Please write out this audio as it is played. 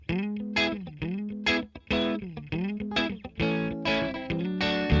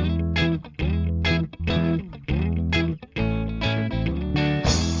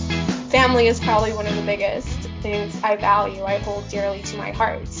family is probably one of the biggest things I value, I hold dearly to my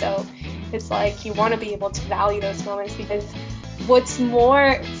heart. So it's like you want to be able to value those moments, because what's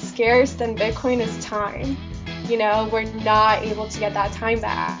more scarce than Bitcoin is time. We're not able to get that time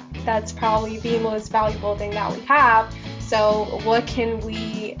back. That's probably the most valuable thing that we have. So what can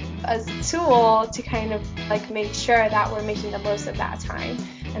we, as a tool, to kind of like make sure that we're making the most of that time?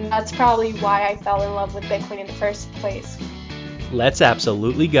 And that's probably why I fell in love with Bitcoin in the first place. Let's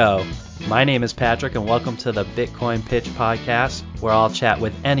absolutely go. My name is Patrick, and welcome to the Bitcoin Pitch Podcast, where I'll chat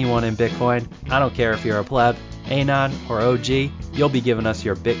with anyone in Bitcoin. I don't care if you're a pleb, anon, or OG. You'll be giving us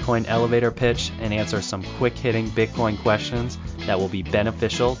your Bitcoin elevator pitch and answer some quick-hitting Bitcoin questions that will be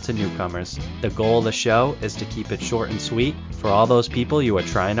beneficial to newcomers. The goal of the show is to keep it short and sweet for all those people you are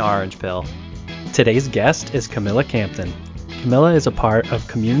trying to orange pill. Today's guest is Camilla Campton. Camilla is a part of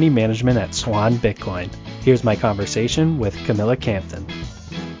community management at Swan Bitcoin. Here's my conversation with Camilla Campton.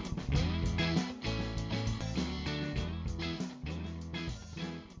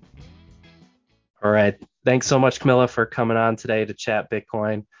 All right. Thanks so much, Camilla, for coming on today to chat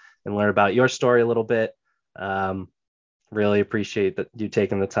Bitcoin and learn about your story a little bit. Really appreciate you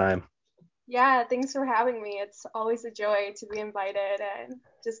taking the time. Yeah, thanks for having me. It's always a joy to be invited and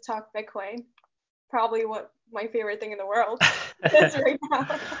just talk Bitcoin. Probably what my favorite thing in the world is right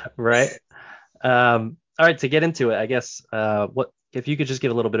now. Right. All right. To get into it, I guess, what if you could just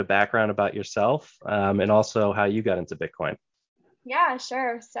give a little bit of background about yourself and also how you got into Bitcoin? Yeah,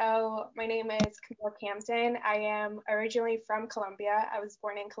 sure. So my name is Camilla Campton. I am originally from Colombia. I was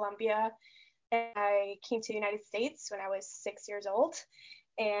born in Colombia, and I came to the United States when I was 6 years old.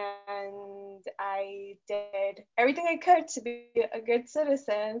 And I did everything I could to be a good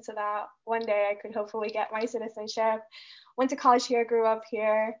citizen so that one day I could hopefully get my citizenship. Went to college here, grew up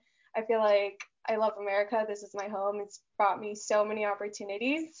here. I feel like I love America. This is my home. It's brought me so many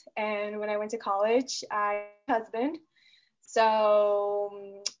opportunities. And when I went to college, I had a husband.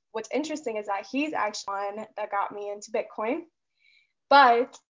 So what's interesting is that he's actually one that got me into Bitcoin,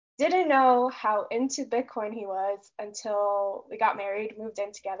 but didn't know how into Bitcoin he was until we got married, moved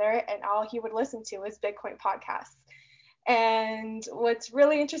in together, and all he would listen to was Bitcoin podcasts. And what's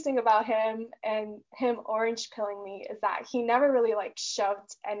really interesting about him and him orange pilling me is that he never really like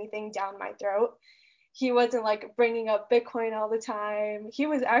shoved anything down my throat. He wasn't like bringing up Bitcoin all the time. He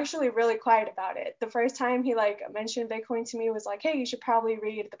was actually really quiet about it. The first time he like mentioned Bitcoin to me was like, hey, you should probably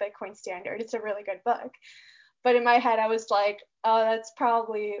read The Bitcoin Standard. It's a really good book. But in my head, I was like, oh, that's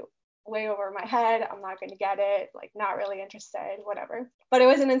probably way over my head. I'm not going to get it. Like, not really interested, whatever. But it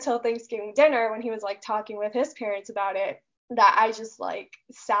wasn't until Thanksgiving dinner when he was like talking with his parents about it that I just like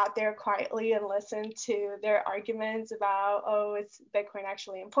sat there quietly and listened to their arguments about, oh, is Bitcoin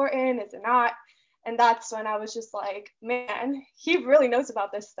actually important? Is it not? And that's when I was just like, man, he really knows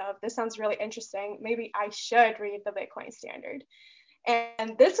about this stuff. This sounds really interesting. Maybe I should read the Bitcoin Standard.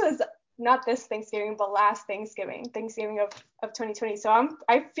 And this was not this Thanksgiving, but last Thanksgiving of 2020. So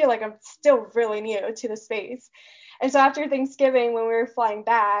I feel like I'm still really new to the space. And so after Thanksgiving, when we were flying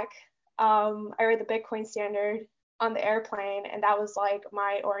back, I read the Bitcoin Standard on the airplane. And that was like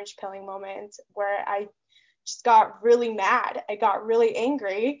my orange pilling moment where I just got really mad. I got really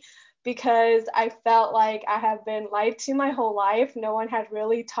angry because I felt like I have been lied to my whole life. No one had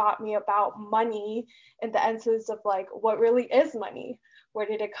really taught me about money in the essence of like, what really is money? Where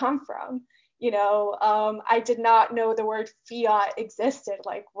did it come from? I did not know the word fiat existed.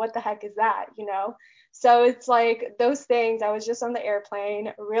 Like, what the heck is that? So it's like those things. I was just on the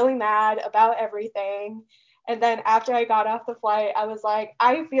airplane, really mad about everything. And then after I got off the flight, I was like,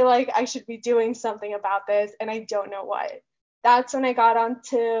 I feel like I should be doing something about this, and I don't know what. That's when I got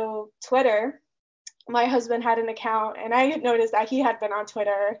onto Twitter. My husband had an account, and I noticed that he had been on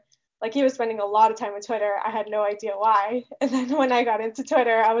Twitter. Like, he was spending a lot of time on Twitter. I had no idea why. And then when I got into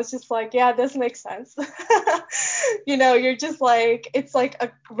Twitter, I was just like, yeah, this makes sense. You're just like, it's like a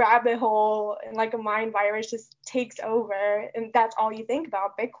rabbit hole, and like a mind virus just takes over. And that's all you think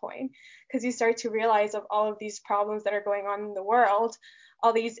about Bitcoin, because you start to realize of all of these problems that are going on in the world,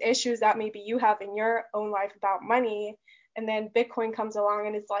 all these issues that maybe you have in your own life about money. And then Bitcoin comes along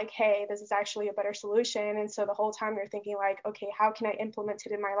and it's like, hey, this is actually a better solution. And so the whole time you're thinking like, okay, how can I implement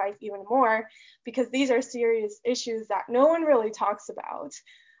it in my life even more? Because these are serious issues that no one really talks about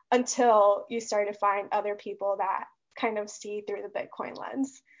until you start to find other people that kind of see through the Bitcoin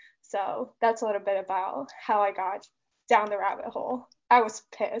lens. So that's a little bit about how I got down the rabbit hole. I was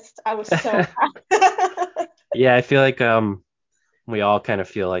pissed. I was so mad. Yeah, I feel like we all kind of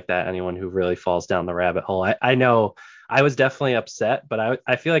feel like that. Anyone who really falls down the rabbit hole. I know I was definitely upset, but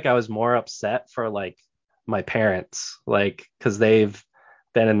I feel like I was more upset for like my parents, like because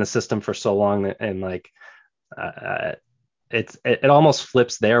been in the system for so long, and like uh, it almost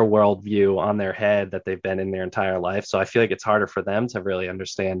flips their worldview on their head that they've been in their entire life. So I feel like it's harder for them to really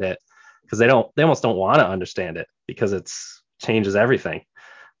understand it because they almost don't want to understand it because it's changes everything.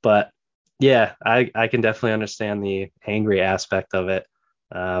 But yeah, I can definitely understand the angry aspect of it.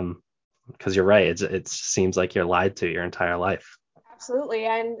 Because you're right, it seems like you're lied to your entire life. Absolutely.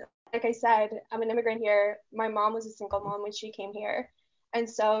 And like I said, I'm an immigrant here. My mom was a single mom when she came here. And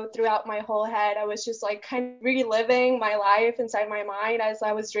so throughout my whole head, I was just like kind of reliving my life inside my mind as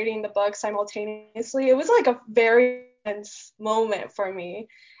I was reading the book simultaneously. It was like a very intense moment for me.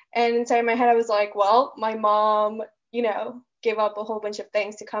 And inside my head, I was like, well, my mom, gave up a whole bunch of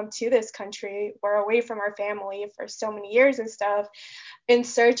things to come to this country. We're away from our family for so many years and stuff in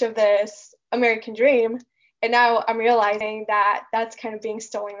search of this American dream. And now I'm realizing that that's kind of being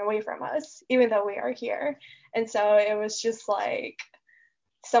stolen away from us, even though we are here. And so it was just like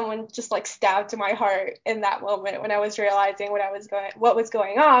someone just like stabbed to my heart in that moment when I was realizing what was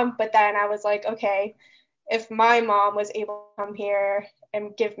going on. But then I was like, okay, if my mom was able to come here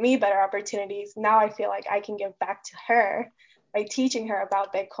and give me better opportunities, now I feel like I can give back to her by teaching her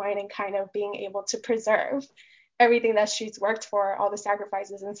about Bitcoin and kind of being able to preserve everything that she's worked for, all the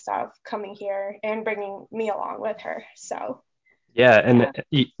sacrifices and stuff coming here and bringing me along with her. So, Yeah, and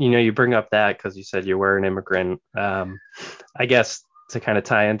yeah. you bring up that because you said you were an immigrant. I guess to kind of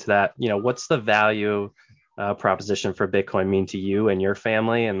tie into that, what's the value proposition for Bitcoin mean to you and your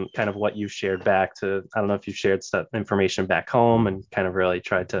family, and kind of what you've shared back to, I don't know if you've shared stuff, information back home and kind of really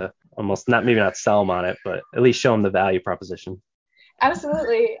tried to almost not, maybe not sell them on it, but at least show them the value proposition.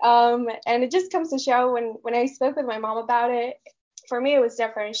 Absolutely. And it just comes to show when I spoke with my mom about it, for me it was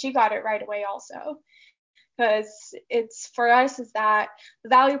different. She got it right away also. Because it's for us is that the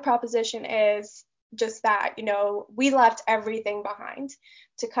value proposition is just that, we left everything behind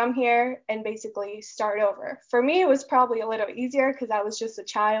to come here and basically start over. For me, it was probably a little easier because I was just a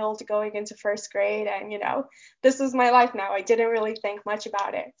child going into first grade and, this was my life now. I didn't really think much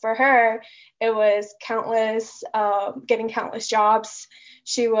about it. For her, it was getting countless jobs.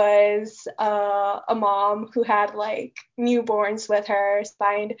 She was a mom who had like newborns with her,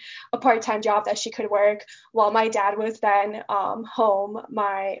 find a part-time job that she could work while my dad was then home,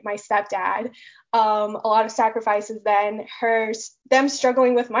 my stepdad. A lot of sacrifices then, them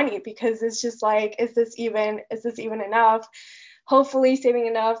struggling with money because it's just like, is this even enough? Hopefully saving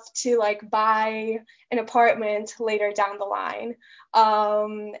enough to like buy an apartment later down the line.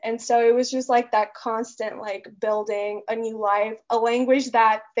 And so it was just like that constant like building a new life, a language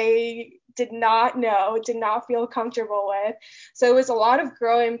that they did not know, did not feel comfortable with. So it was a lot of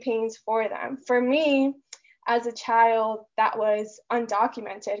growing pains for them. For me, as a child, that was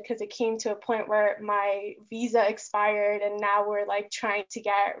undocumented because it came to a point where my visa expired and now we're like trying to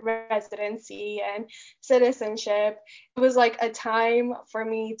get residency and citizenship. It was like a time for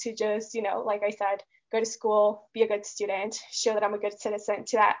me to just, like I said, go to school, be a good student, show that I'm a good citizen,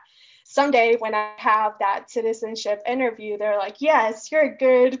 to that someday when I have that citizenship interview, they're like, yes, you're a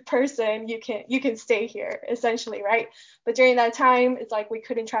good person, you can stay here, essentially, right? But during that time, it's like we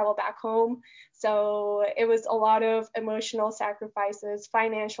couldn't travel back home. So it was a lot of emotional sacrifices,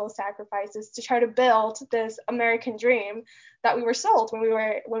 financial sacrifices to try to build this American dream that we were sold when we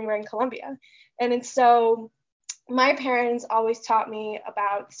were in Colombia. And so my parents always taught me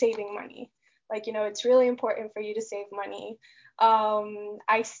about saving money. Like, it's really important for you to save money.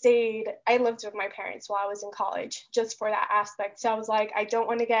 I lived with my parents while I was in college just for that aspect. So I was like, I don't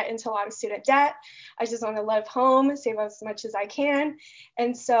want to get into a lot of student debt. I just want to live home, save as much as I can.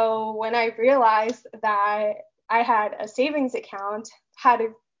 And so when I realized that I had a savings account, had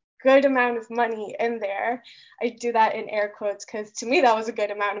a good amount of money in there. I do that in air quotes because to me that was a good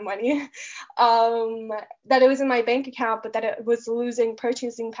amount of money. That it was in my bank account, but that it was losing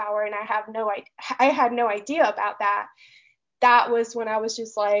purchasing power, and I had no idea about that. That was when I was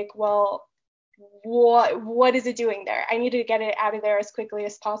just like, well, what is it doing there? I need to get it out of there as quickly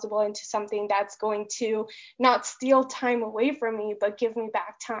as possible into something that's going to not steal time away from me, but give me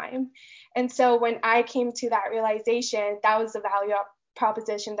back time. And so when I came to that realization, that was the value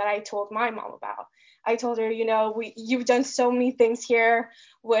proposition that I told my mom about. I told her, you've done so many things here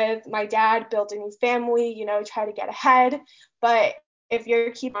with my dad, built a new family, try to get ahead. But if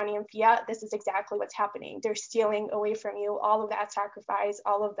you're keeping money in fiat, this is exactly what's happening. They're stealing away from you all of that sacrifice,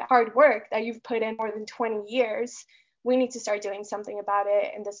 all of that hard work that you've put in more than 20 years. We need to start doing something about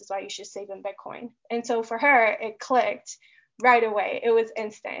it. And this is why you should save in Bitcoin. And so for her, it clicked right away. It was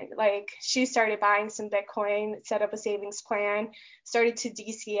instant. Like she started buying some Bitcoin, set up a savings plan, started to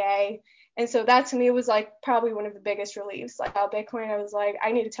DCA. And so that to me was like probably one of the biggest reliefs. Like about Bitcoin, I was like,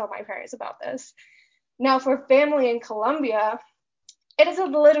 I need to tell my parents about this. Now for family in Colombia, it is a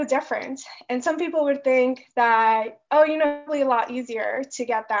little different. And some people would think that, oh, it's really a lot easier to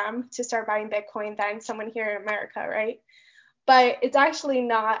get them to start buying Bitcoin than someone here in America, right? But it's actually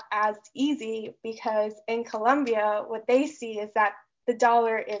not as easy because in Colombia, what they see is that the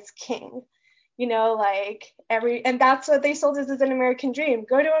dollar is king. And that's what they sold us as an American dream.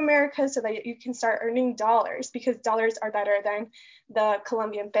 Go to America so that you can start earning dollars because dollars are better than the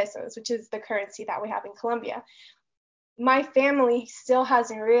Colombian pesos, which is the currency that we have in Colombia. My family still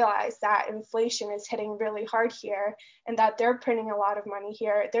hasn't realized that inflation is hitting really hard here and that they're printing a lot of money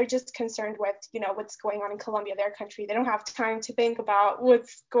here. They're just concerned with, what's going on in Colombia, their country. They don't have time to think about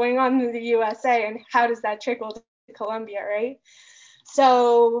what's going on in the USA and how does that trickle to Colombia, right?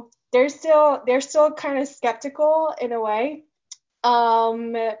 So they're still kind of skeptical in a way.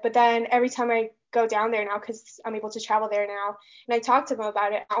 But then every time I go down there now, because I'm able to travel there now, and I talk to them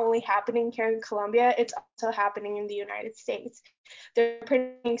about it, not only happening here in Colombia, it's also happening in the United States. They're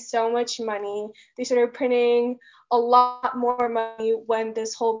printing so much money. They started printing a lot more money when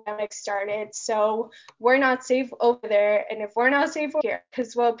this whole pandemic started. So we're not safe over there. And if we're not safe over here,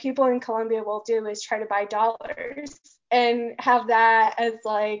 because what people in Colombia will do is try to buy dollars and have that as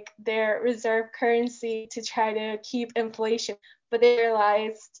like their reserve currency to try to keep inflation. But they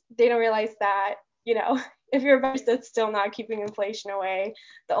don't realize that, if you're a virus that's still not keeping inflation away,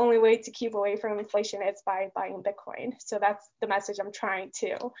 the only way to keep away from inflation is by buying Bitcoin. So that's the message I'm trying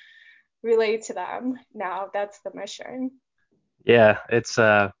to relay to them now. That's the mission. Yeah, it's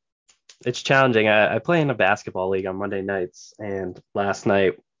challenging. I play in a basketball league on Monday nights, and last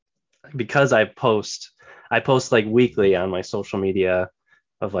night, because I post like weekly on my social media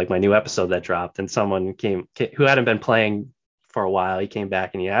of like my new episode that dropped, and someone came who hadn't been playing for a while. He came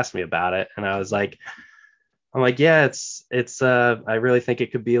back and he asked me about it, and I'm like, yeah, it's I really think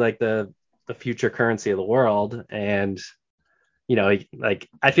it could be like the future currency of the world. And like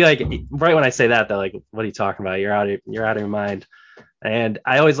I feel like right when I say that, they're like, what are you talking about? You're out of your mind. And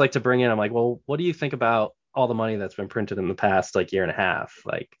I always like to bring in, I'm like, well, what do you think about all the money that's been printed in the past like year and a half?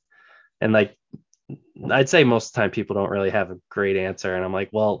 And like I'd say most of the time people don't really have a great answer. And I'm like,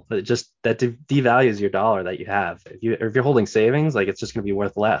 well, it just that devalues your dollar that you have. If you're holding savings, like it's just going to be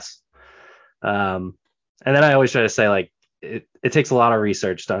worth less. Um, and then I always try to say like it takes a lot of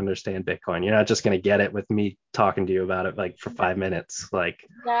research to understand Bitcoin. You're not just going to get it with me talking to you about it like for 5 minutes. Like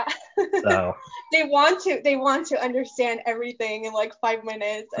Yeah. so. They want to understand everything in like 5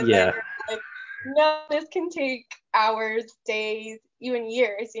 minutes, and then Yeah. you're like, no, this can take hours, days, even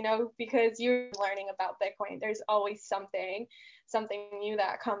years, because you're learning about Bitcoin. There's always something new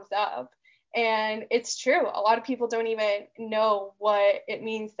that comes up. And it's true. A lot of people don't even know what it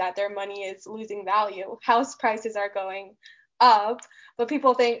means that their money is losing value. House prices are going up, but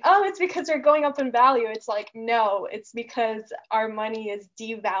people think, oh, it's because they're going up in value. It's like, no, it's because our money is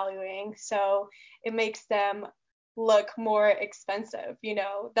devaluing. So it makes them look more expensive.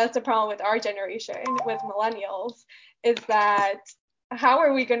 That's the problem with our generation, with millennials, is that how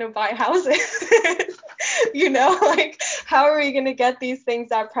are we going to buy houses? Like how are we going to get these things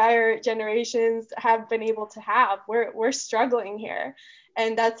that prior generations have been able to have? We're struggling here,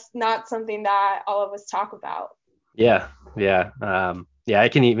 and that's not something that all of us talk about. Yeah. Yeah. Yeah. I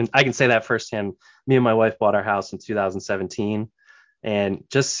can say that firsthand. Me and my wife bought our house in 2017, and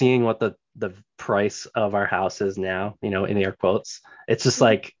just seeing what the price of our house is now, in air quotes, it's just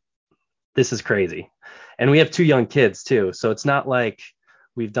like this is crazy. And we have two young kids too, so it's not like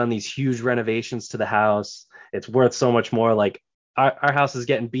we've done these huge renovations to the house. It's worth so much more. Like our house is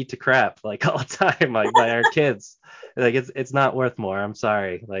getting beat to crap like all the time, like by our kids. Like it's not worth more. I'm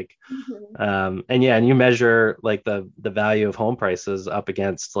sorry. Like Mhm. and yeah, and you measure like the value of home prices up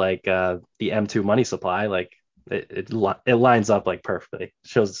against like the M2 money supply, like it lines up like perfectly.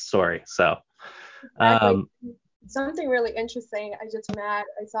 Shows the story. So Exactly. um Something really interesting.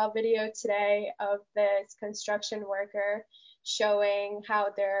 I saw a video today of this construction worker showing how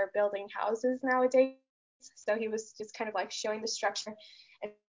they're building houses nowadays. So he was just kind of like showing the structure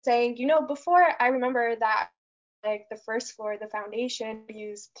and saying, before I remember that like the first floor, the foundation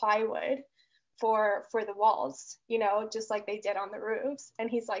used plywood for the walls, just like they did on the roofs. And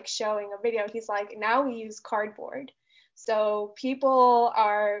he's like showing a video. He's like, now we use cardboard. So people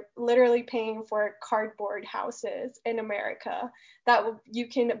are literally paying for cardboard houses in America that you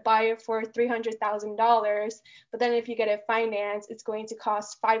can buy it for $300,000, but then if you get it financed, it's going to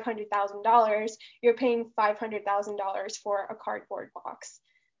cost $500,000. You're paying $500,000 for a cardboard box,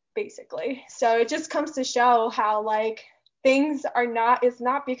 basically. So it just comes to show how like things are not, it's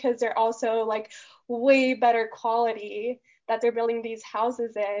not because they're also like way better quality that they're building these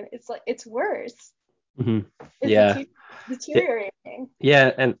houses in. It's like it's worse. Hmm. It's Yeah. Yeah. deteriorating.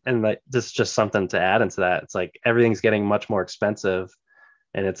 Yeah. And like, this is just something to add into that. It's like everything's getting much more expensive,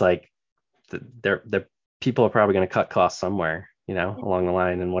 and it's like the people are probably going to cut costs somewhere, along the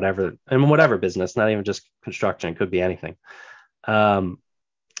line, and whatever business, not even just construction, it could be anything. Um,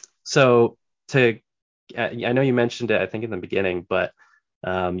 so to I know you mentioned it, I think in the beginning, but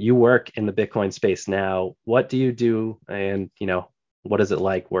you work in the Bitcoin space now. What do you do, and what is it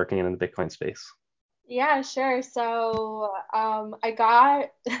like working in the Bitcoin space? Yeah, sure. So, I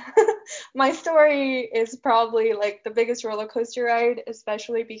got my story is probably like the biggest roller coaster ride,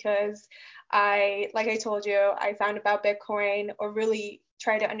 especially because like I told you, I found about Bitcoin or really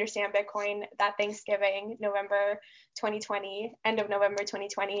tried to understand Bitcoin that Thanksgiving, November 2020, end of November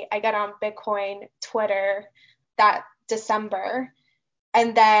 2020. I got on Bitcoin Twitter that December.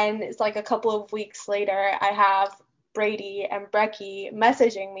 And then it's like a couple of weeks later, I have Brady and Brecky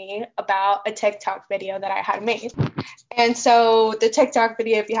messaging me about a TikTok video that I had made. And so the TikTok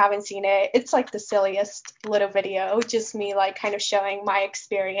video, if you haven't seen it, it's like the silliest little video, just me like kind of showing my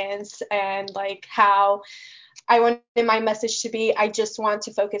experience and like how I wanted my message to be I just want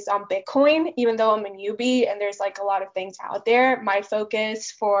to focus on Bitcoin, even though I'm a newbie and there's like a lot of things out there. My focus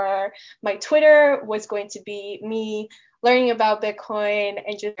for my Twitter was going to be me learning about Bitcoin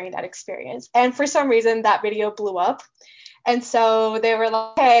and just sharing that experience. And for some reason, that video blew up. And so they were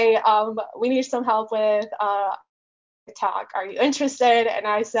like, hey, we need some help with TikTok. Are you interested? And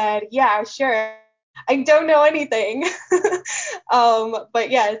I said, yeah, sure. I don't know anything. But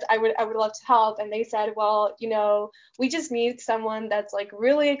yes, I would love to help. And they said, well, we just need someone that's like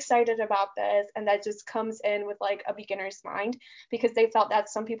really excited about this and that just comes in with like a beginner's mind because they felt that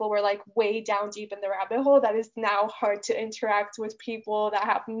some people were like way down deep in the rabbit hole that is now hard to interact with people that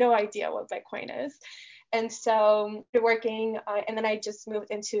have no idea what Bitcoin is. And so working, and then I just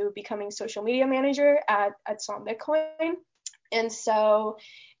moved into becoming social media manager at Swan Bitcoin. And so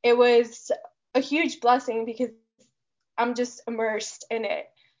it was a huge blessing because I'm just immersed in it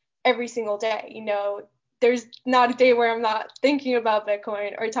every single day. There's not a day where I'm not thinking about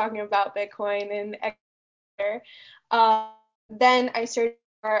Bitcoin or talking about Bitcoin and um, then I started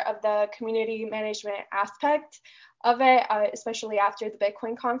more of the community management aspect of it, especially after the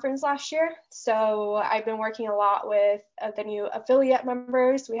Bitcoin conference last year. So I've been working a lot with the new affiliate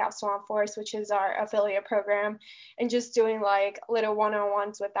members. We have Swan Force, which is our affiliate program, and just doing like little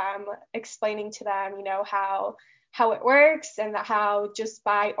one-on-ones with them, explaining to them, how it works and how just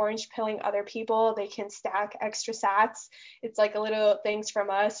by orange pilling other people, they can stack extra sats. It's like a little things from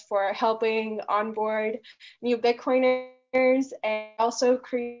us for helping onboard new Bitcoiners, and also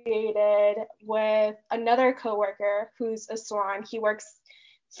created with another coworker who's a Swan. He works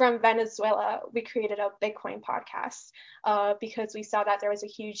from Venezuela. We created a Bitcoin podcast because we saw that there was a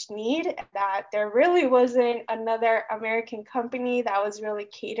huge need, that there really wasn't another American company that was really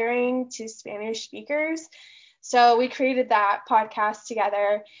catering to Spanish speakers. So we created that podcast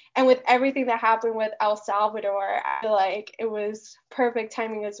together. And with everything that happened with El Salvador, I feel like it was perfect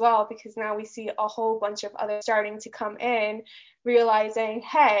timing as well because now we see a whole bunch of others starting to come in, realizing,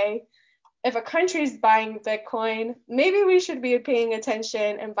 hey, if a country's buying Bitcoin, maybe we should be paying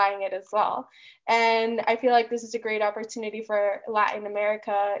attention and buying it as well. And I feel like this is a great opportunity for Latin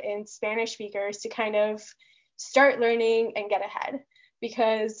America and Spanish speakers to kind of start learning and get ahead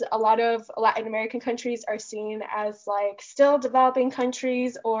because a lot of Latin American countries are seen as like still developing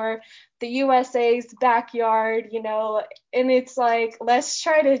countries or the USA's backyard, and it's like, let's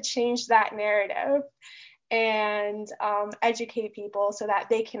try to change that narrative and educate people so that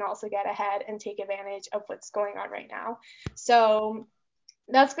they can also get ahead and take advantage of what's going on right now. So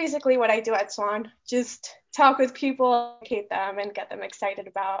that's basically what I do at Swan. Just talk with people, educate them, and get them excited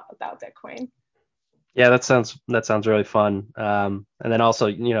about Bitcoin. Yeah, that sounds really fun. And then also,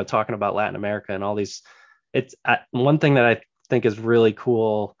 talking about Latin America and all these, it's one thing that I think is really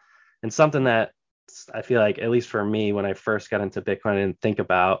cool, and something that I feel like, at least for me, when I first got into Bitcoin, I didn't think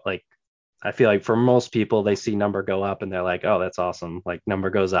about. Like, I feel like for most people, they see number go up and they're like, oh, that's awesome. Like, number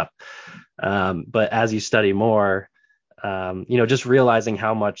goes up. But as you study more, just realizing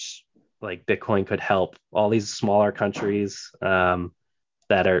how much like Bitcoin could help all these smaller countries,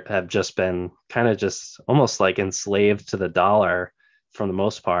 that have just been kind of just almost like enslaved to the dollar for the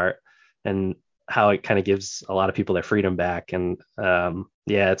most part, and how it kind of gives a lot of people their freedom back. And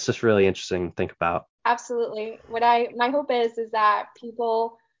yeah, it's just really interesting to think about. Absolutely. My hope is that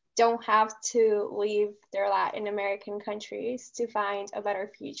people don't have to leave their Latin American countries to find a better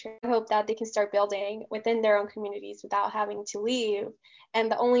future. I hope that they can start building within their own communities without having to leave.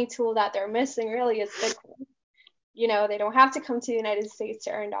 And the only tool that they're missing really is Bitcoin. They don't have to come to the United States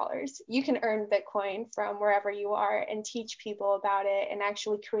to earn dollars. You can earn Bitcoin from wherever you are and teach people about it and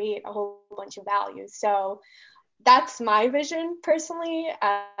actually create a whole bunch of value. So that's my vision personally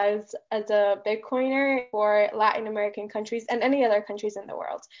as a Bitcoiner for Latin American countries and any other countries in the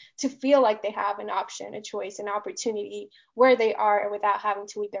world to feel like they have an option, a choice, an opportunity where they are without having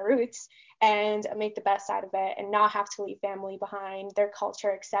to leave their roots and make the best out of it and not have to leave family behind, their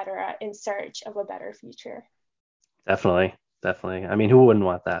culture, etc., in search of a better future. Definitely, definitely. I mean, who wouldn't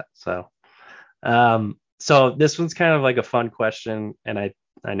want that? So this one's kind of like a fun question, and I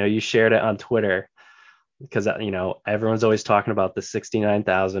know you shared it on Twitter because everyone's always talking about the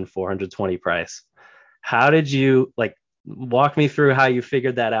 69,420 price. How did you like walk me through how you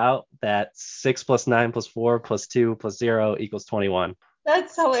figured that out? That 6 plus 9 plus 4 plus 2 plus 0 equals 21.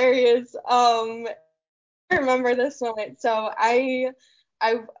 That's hilarious. I remember this moment. So I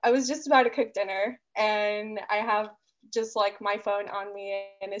was just about to cook dinner and I have just like my phone on me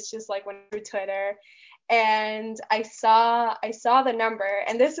and it's just like went through Twitter and I saw the number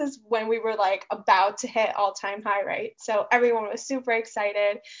and this is when we were like about to hit all-time high, right? So everyone was super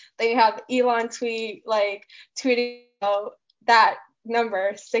excited. They have Elon tweeting out that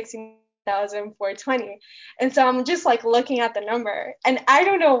number 16,420. And so I'm just like looking at the number and I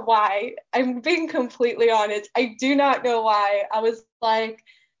don't know why. I'm being completely honest. I do not know why. I was like,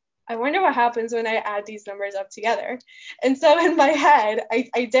 I wonder what happens when I add these numbers up together. And so in my head,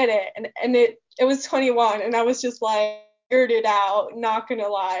 I did it and it was 21 and I was just like weirded out, not gonna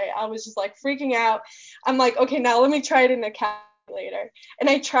lie. I was just like freaking out. I'm like, okay, now let me try it in a calculator. And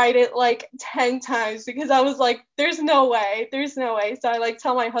I tried it like 10 times because I was like, there's no way, there's no way. So I like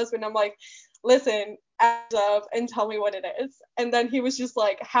tell my husband, I'm like, listen, add up and tell me what it is. And then he was just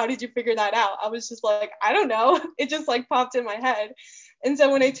like, how did you figure that out? I was just like, I don't know. It just like popped in my head. And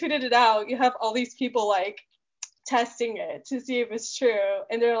so when I tweeted it out, you have all these people like testing it to see if it's true.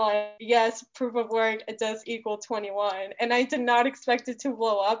 And they're like, yes, proof of work, it does equal 21. And I did not expect it to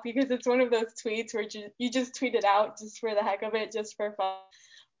blow up because it's one of those tweets where you just tweet it out just for the heck of it, just for fun.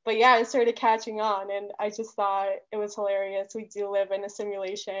 But yeah, it started catching on and I just thought it was hilarious. We do live in a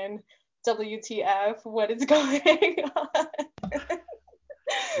simulation. WTF, what is going on? It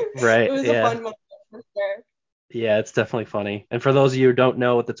Right. was a Yeah. fun moment for sure. Yeah, it's definitely funny. And for those of you who don't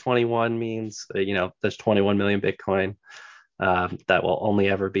know what the 21 means, there's 21 million Bitcoin that will only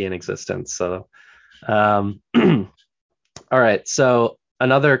ever be in existence. So, all right. So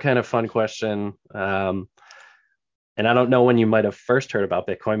another kind of fun question. And I don't know when you might have first heard about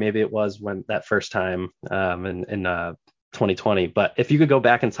Bitcoin. Maybe it was when that first time in 2020. But if you could go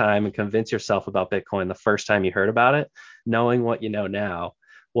back in time and convince yourself about Bitcoin the first time you heard about it, knowing what you know now,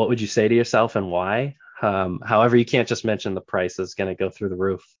 what would you say to yourself and why? However, you can't just mention the price is going to go through the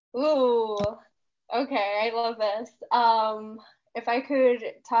roof. Ooh, okay, I love this. If I could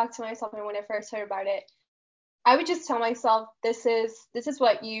talk to myself when I first heard about it, I would just tell myself this is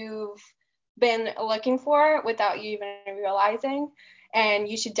what you've been looking for without you even realizing. And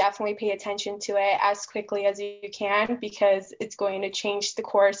you should definitely pay attention to it as quickly as you can because it's going to change the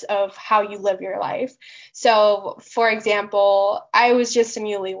course of how you live your life. So, for example, I was just a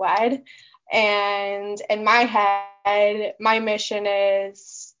newlywed, and in my head, my mission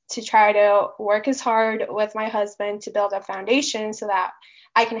is to try to work as hard with my husband to build a foundation so that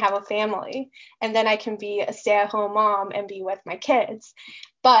I can have a family and then I can be a stay-at-home mom and be with my kids.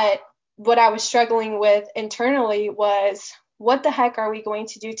 But what I was struggling with internally was what the heck are we going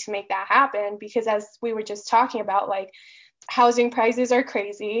to do to make that happen? Because as we were just talking about, like housing prices are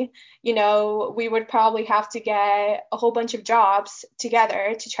crazy. We would probably have to get a whole bunch of jobs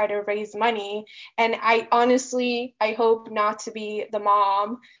together to try to raise money. And I hope not to be the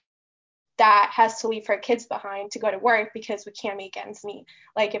mom that has to leave her kids behind to go to work because we can't make ends meet.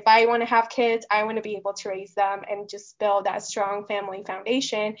 Like if I want to have kids, I want to be able to raise them and just build that strong family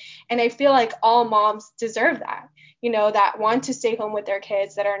foundation. And I feel like all moms deserve that, that want to stay home with their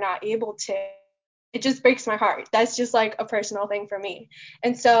kids that are not able to. It just breaks my heart. That's just like a personal thing for me.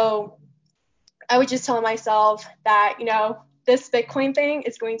 And so I would just tell myself that, this Bitcoin thing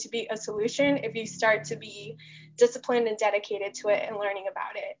is going to be a solution if you start to be disciplined and dedicated to it and learning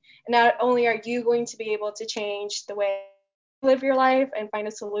about it. And not only are you going to be able to change the way you live your life and find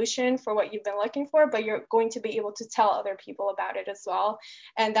a solution for what you've been looking for, but you're going to be able to tell other people about it as well.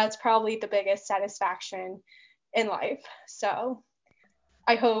 And that's probably the biggest satisfaction in life. So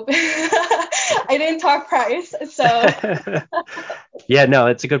I hope. I didn't talk price, so Yeah, no,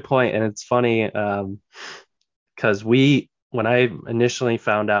 it's a good point, and it's funny because when I initially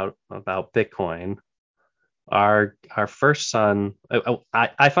found out about Bitcoin, our first son,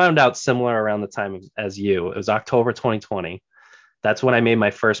 I found out similar around the time as you. It was October 2020. That's when I made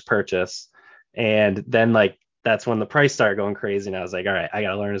my first purchase, and then like that's when the price started going crazy, and I was like, all right, I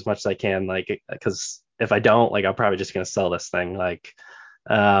gotta learn as much as I can, like, because if I don't, like, I'm probably just gonna sell this thing, like,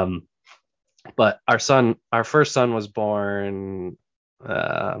 um, but our first son was born,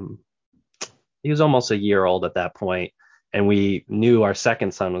 um, he was almost a year old at that point, and we knew our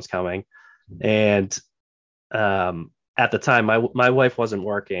second son was coming, and at the time my wife wasn't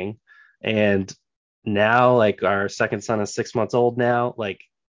working, and now like our second son is 6 months old now, like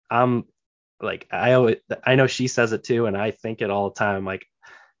I'm like I know she says it too, and I think it all the time, like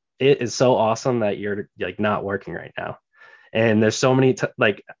it is so awesome that you're like not working right now. And there's so many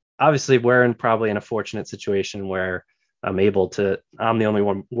like obviously we're in probably in a fortunate situation where I'm the only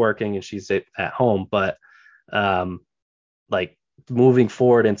one working and she's at home, but um like moving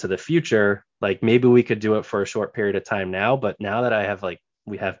forward into the future, like maybe we could do it for a short period of time now, but now that I have like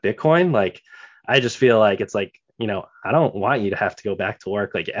we have Bitcoin, like I just feel like it's like, I don't want you to have to go back to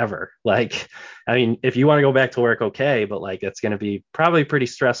work like ever. Like, I mean, if you want to go back to work, okay, but like it's going to be probably pretty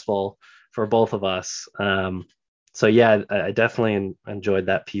stressful for both of us. So yeah, I definitely enjoyed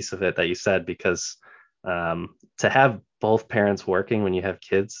that piece of it that you said, because to have both parents working when you have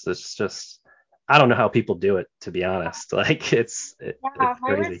kids, it's just I don't know how people do it, to be honest. Like yeah, it's my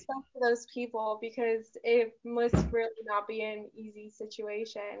crazy. respect for those people because it must really not be an easy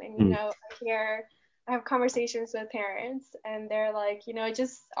situation. And Mm, I have conversations with parents, and they're like, it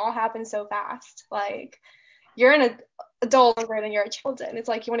just all happens so fast. Like you're an adult longer than you're a child, and it's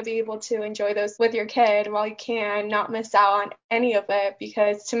like you want to be able to enjoy those with your kid while you can, not miss out on any of it.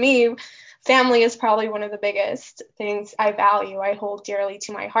 Because to me, family is probably one of the biggest things I value. I hold dearly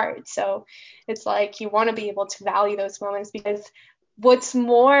to my heart. So it's like you want to be able to value those moments because what's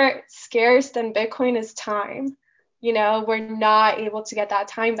more scarce than Bitcoin is time. We're not able to get that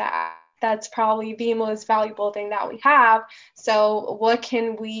time back. That's probably the most valuable thing that we have. So, what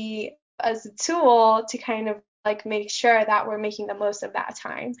can we, as a tool, to kind of like make sure that we're making the most of that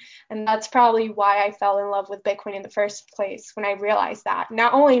time? And that's probably why I fell in love with Bitcoin in the first place when I realized that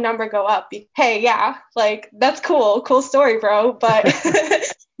not only number go up, hey, yeah, like that's cool story, bro, but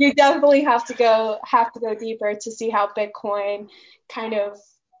you definitely have to go deeper to see how Bitcoin kind of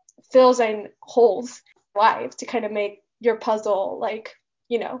fills in holes in life to kind of make your puzzle like,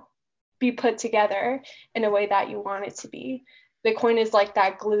 you know, be put together in a way that you want it to be. Bitcoin is like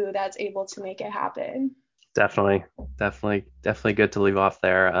that glue that's able to make it happen. definitely, definitely good to leave off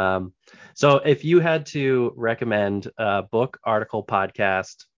there. So if you had to recommend a book, article,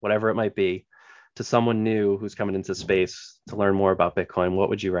 podcast, whatever it might be, to someone new who's coming into space to learn more about Bitcoin, what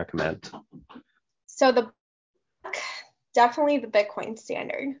would you recommend? So the definitely the Bitcoin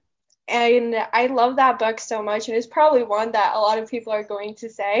Standard. And I love that book so much. And it's probably one that a lot of people are going to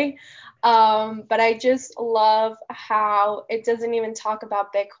say. But I just love how it doesn't even talk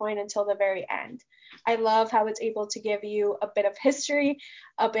about Bitcoin until the very end. I love how it's able to give you a bit of history,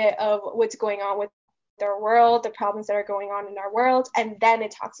 a bit of what's going on with their world, the problems that are going on in our world, and then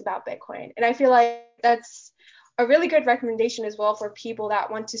it talks about Bitcoin. And I feel like that's a really good recommendation as well for people that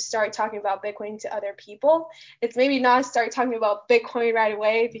want to start talking about Bitcoin to other people. It's maybe not start talking about Bitcoin right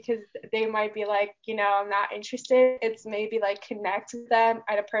away because they might be like, I'm not interested. It's maybe like connect with them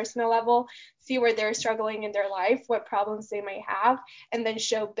at a personal level, see where they're struggling in their life, what problems they may have, and then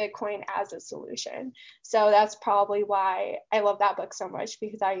show Bitcoin as a solution. So that's probably why I love that book so much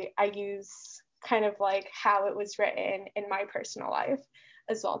because I use kind of like how it was written in my personal life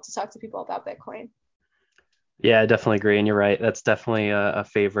as well to talk to people about Bitcoin. Yeah, I definitely agree. And you're right. That's definitely a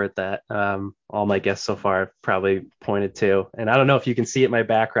favorite that all my guests so far have probably pointed to. And I don't know if you can see it in my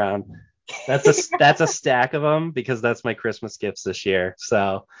background. That's a stack of them because that's my Christmas gifts this year.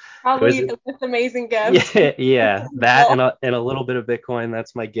 So it was Probably the most amazing gift. yeah, yeah, that and a little bit of Bitcoin.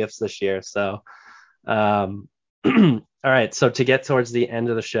 That's my gifts this year. So all right. So to get towards the end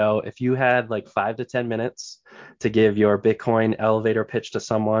of the show, if you had like 5 to 10 minutes to give your Bitcoin elevator pitch to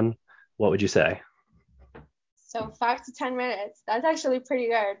someone, what would you say? So 5 to 10 minutes. That's actually pretty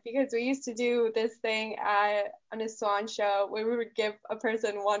good because we used to do this thing on a Swan show where we would give a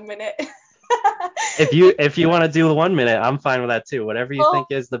person 1 minute. If you want to do the 1 minute, I'm fine with that too. Whatever you think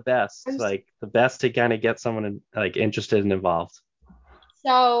Well, is the best, like the best to kind of get someone like interested and involved.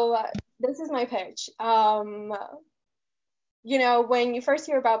 so this is my pitch. When you first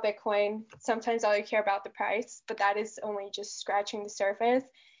hear about Bitcoin, sometimes all you care about the price, but that is only just scratching the surface.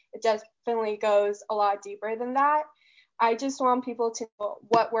 It definitely goes a lot deeper than that. I just want people to know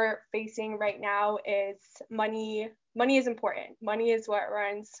what we're facing right now is money. Money is important. Money is what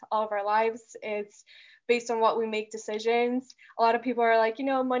runs all of our lives. It's based on what we make decisions. A lot of people are like,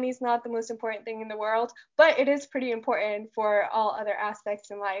 money is not the most important thing in the world, but it is pretty important for all other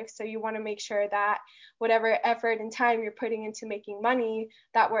aspects in life. So you want to make sure that whatever effort and time you're putting into making money,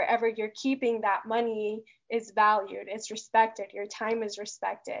 that wherever you're keeping that money is valued, it's respected, your time is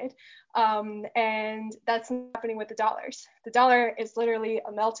respected. And that's not happening with the dollars. The dollar is literally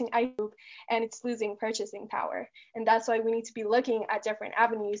a melting ice cube and it's losing purchasing power. And that's why we need to be looking at different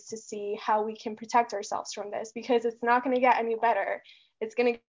avenues to see how we can protect ourselves from this, because it's not going to get any better. It's going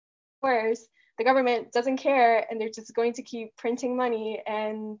to get worse. The government doesn't care and they're just going to keep printing money.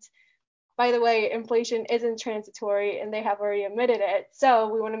 And by the way, inflation isn't transitory and they have already admitted it.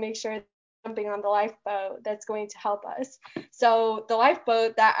 So we want to make sure jumping on the lifeboat that's going to help us. So the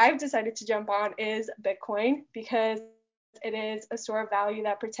lifeboat that I've decided to jump on is Bitcoin, because it is a store of value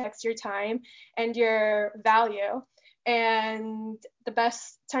that protects your time and your value. And the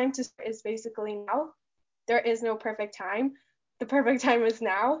best time to start is basically now. There is no perfect time. The perfect time is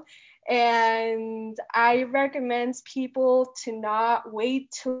now. And I recommend people to not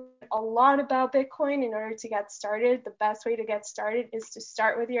wait to learn a lot about Bitcoin in order to get started. The best way to get started is to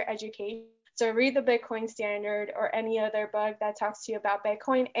start with your education. So read the Bitcoin Standard or any other book that talks to you about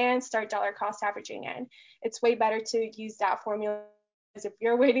Bitcoin and start dollar cost averaging in. It's way better to use that formula. Because if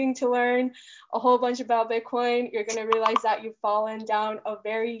you're waiting to learn a whole bunch about Bitcoin, you're going to realize that you've fallen down a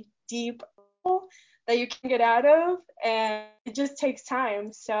very deep hole that you can get out of, and it just takes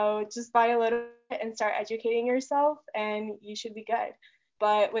time. So just buy a little bit and start educating yourself and you should be good.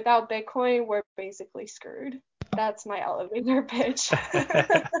 But without Bitcoin, we're basically screwed. That's my elevator pitch.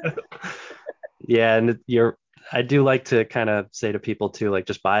 Yeah, and I do like to kind of say to people too, like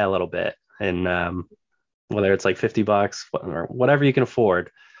just buy a little bit, and whether it's like $50 or whatever you can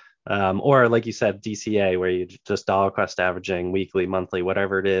afford, or like you said, DCA, where you just dollar cost averaging weekly, monthly,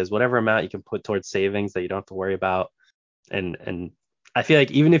 whatever it is, whatever amount you can put towards savings that you don't have to worry about. And I feel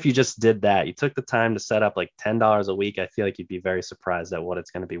like even if you just did that, you took the time to set up like $10 a week, I feel like you'd be very surprised at what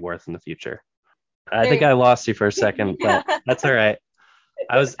it's going to be worth in the future. I think I lost you for a second, but that's all right.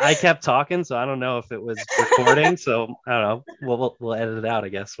 I kept talking, so I don't know if it was recording. So I don't know. We'll edit it out, I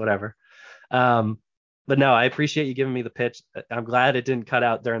guess. Whatever. Um, but no, I appreciate you giving me the pitch. I'm glad it didn't cut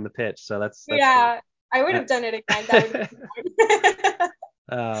out during the pitch. So that's Yeah, good. I would have done it again. That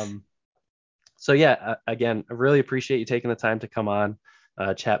would So yeah, again, I really appreciate you taking the time to come on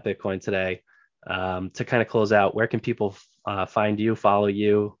Chat Bitcoin today. To kind of close out, where can people find you, follow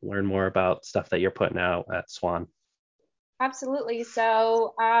you, learn more about stuff that you're putting out at Swan? Absolutely.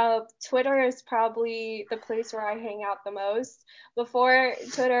 So, Twitter is probably the place where I hang out the most. Before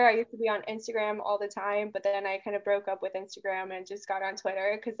Twitter, I used to be on Instagram all the time, but then I kind of broke up with Instagram and just got on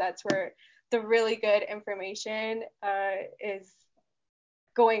Twitter because that's where the really good information is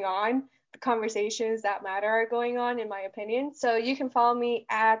going on. The conversations that matter are going on, in my opinion. So you can follow me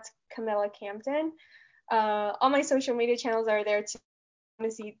at Camilla Campton. All my social media channels are there too. To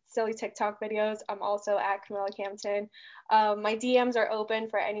see silly TikTok videos, I'm also at Camilla Campton. My DMs are open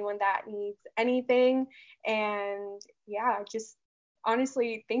for anyone that needs anything. And yeah, just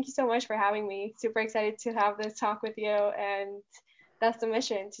honestly, thank you so much for having me. Super excited to have this talk with you. And that's the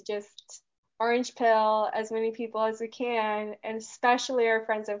mission, to just orange pill as many people as we can, and especially our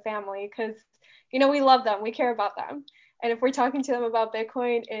friends and family, because we love them, we care about them. And if we're talking to them about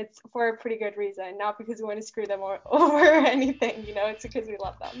Bitcoin, it's for a pretty good reason, not because we want to screw them over or anything. It's because we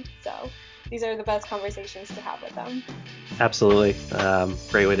love them. So these are the best conversations to have with them. Absolutely.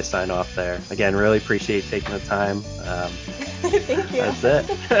 Great way to sign off there. Again, really appreciate taking the time. Thank you. That's it.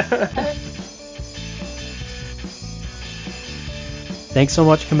 Thanks so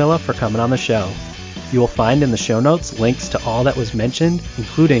much, Camilla, for coming on the show. You will find in the show notes links to all that was mentioned,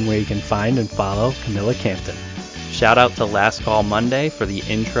 including where you can find and follow Camilla Campton. Shout out to Last Call Monday for the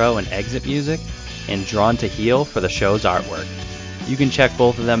intro and exit music, and Drawn to Heal for the show's artwork. You can check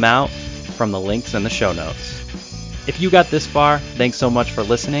both of them out from the links in the show notes. If you got this far, thanks so much for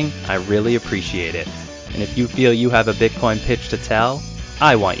listening. I really appreciate it. And if you feel you have a Bitcoin pitch to tell,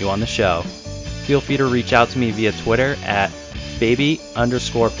 I want you on the show. Feel free to reach out to me via Twitter at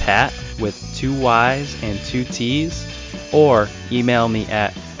baby_Pat with 2 Y's and 2 T's, or email me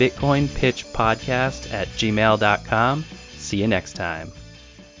at bitcoinpitchpodcast@gmail.com. See you next time.